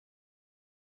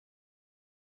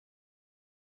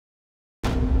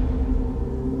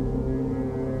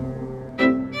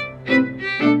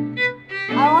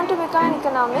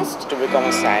economist. To become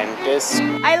a scientist.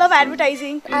 I love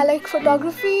advertising. I like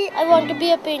photography. I want to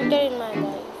be a painter in my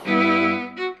life.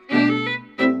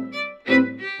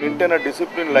 Maintain a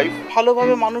disciplined life.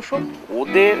 ভালোভাবে মানুষ হোক,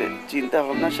 ওদের চিন্তা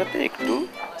ভাবনার সাথে একটু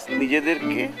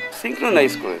নিজেদেরকে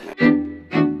সিঙ্ক্রোনাইজ করে নেয়।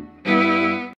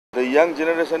 The young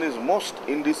generation is most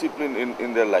indisciplined in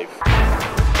their life.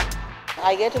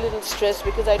 I get a little stressed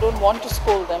because I don't want to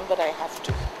scold them, but I have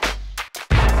to.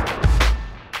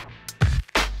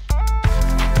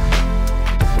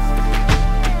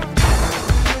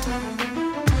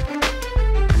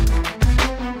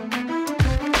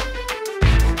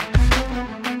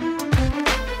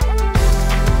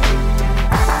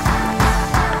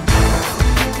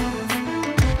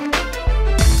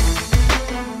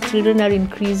 Children are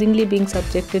increasingly being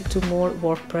subjected to more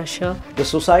work pressure. The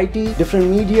society, different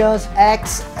medias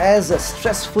acts as a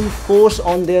stressful force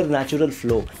on their natural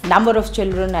flow. Number of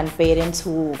children and parents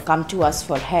who come to us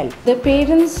for help. The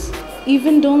parents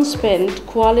even don't spend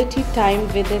quality time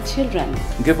with their children.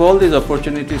 Give all these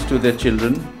opportunities to their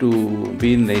children to be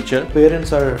in nature. Parents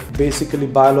are basically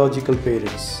biological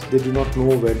parents. They do not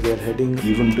know where they are heading.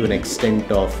 Even to an extent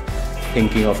of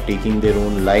thinking of taking their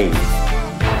own lives.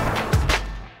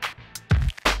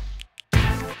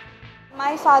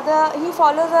 My father, he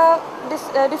follows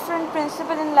a different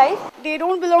principle in life. They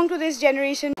don't belong to this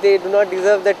generation. They do not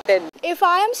deserve the 10. If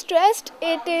I am stressed,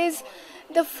 it is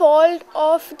the fault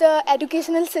of the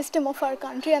educational system of our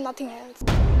country and nothing else.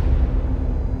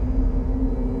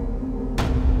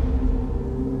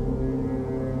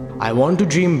 I want to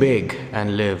dream big and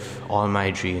live all my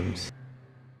dreams.